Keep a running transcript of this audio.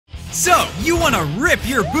So, you want to rip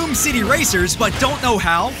your Boom City racers but don't know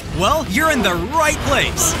how? Well, you're in the right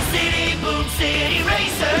place. Boom City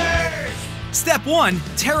Racers! Step 1,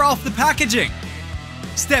 tear off the packaging.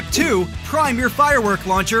 Step 2, prime your firework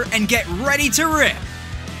launcher and get ready to rip.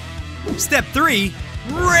 Step 3,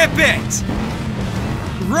 rip it!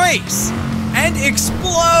 Race! And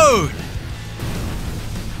explode!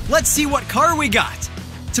 Let's see what car we got.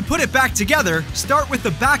 To put it back together, start with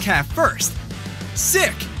the back half first.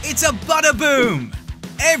 Sick! It's a Bada-Boom!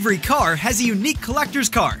 Every car has a unique collector's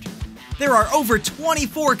card. There are over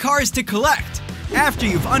 24 cars to collect. After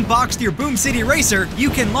you've unboxed your Boom City Racer, you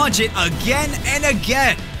can launch it again and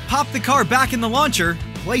again. Pop the car back in the launcher,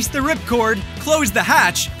 place the ripcord, close the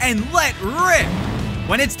hatch, and let rip!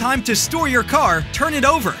 When it's time to store your car, turn it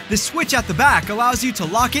over. The switch at the back allows you to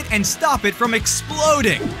lock it and stop it from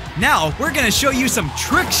exploding. Now, we're gonna show you some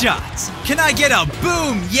trick shots. Can I get a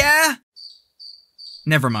boom, yeah?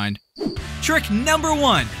 Never mind. Trick number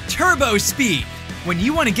 1, turbo speed. When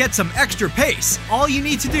you want to get some extra pace, all you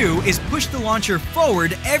need to do is push the launcher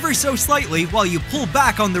forward ever so slightly while you pull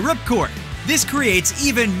back on the ripcord. This creates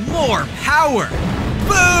even more power.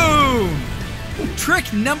 Boom!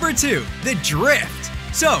 Trick number 2, the drift.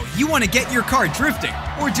 So, you want to get your car drifting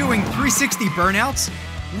or doing 360 burnouts?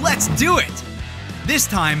 Let's do it! This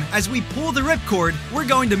time, as we pull the ripcord, we're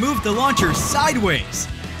going to move the launcher sideways.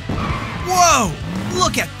 Whoa!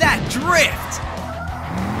 Look at that drift!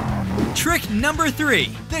 Trick number 3,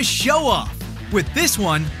 the show-off. With this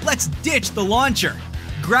one, let's ditch the launcher.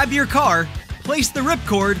 Grab your car, place the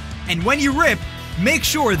ripcord, and when you rip, make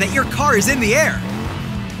sure that your car is in the air.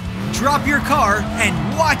 Drop your car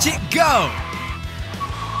and watch it go!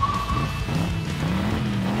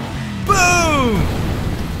 Boom!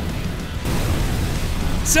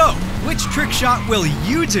 So, which trick shot will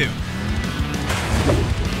you do?